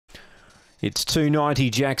It's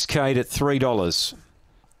 $2.90 Jack's Cade at $3.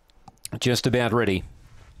 Just about ready.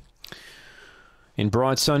 In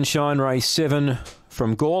Bright Sunshine, race 7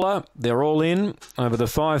 from Gawler. They're all in over the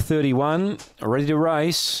 5:31, ready to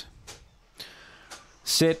race.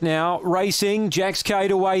 Set now, racing. Jack's Cade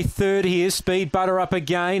away third here. Speed Butter up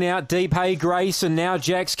again. Out deep, Hey Grace, and now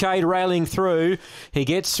Jack's Cade railing through. He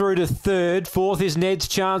gets through to third. Fourth is Ned's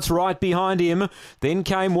Chance right behind him. Then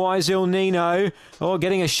came Wise El Nino. Oh,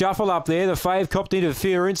 getting a shuffle up there. The fave copped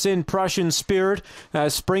interference. Then Prussian Spirit.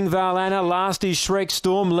 Spring Valana. Last is Shrek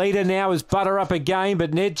Storm. Leader now is Butter up again,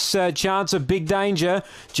 but Ned's Chance a big danger.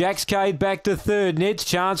 Jack's Cade back to third. Ned's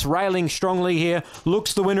Chance railing strongly here.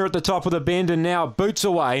 Looks the winner at the top of the bend, and now boots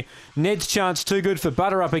away. Ned's Chance too good for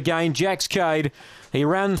Butter up again. Jack's Cade, he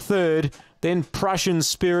ran third. Then Prussian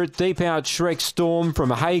Spirit, deep out Shrek Storm from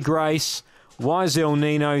Hey Grace, Wise El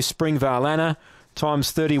Nino, Spring Valana,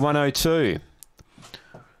 times 31.02.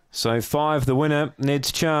 So 5 the winner,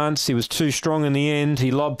 Ned's Chance. He was too strong in the end. He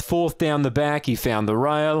lobbed fourth down the back. He found the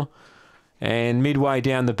rail. And midway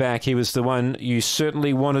down the back, he was the one you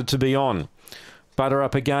certainly wanted to be on. Butter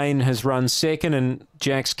up again has run second, and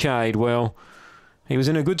Jack's Cade, well, he was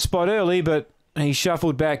in a good spot early, but he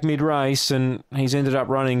shuffled back mid-race, and he's ended up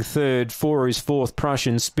running third for his fourth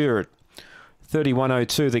Prussian Spirit.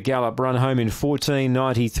 31.02, the gallop run home in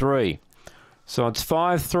 14.93. So it's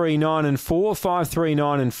 5, 3, 9 and 4, 5, 3,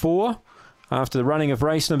 9 and 4 after the running of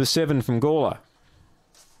race number 7 from Gawler.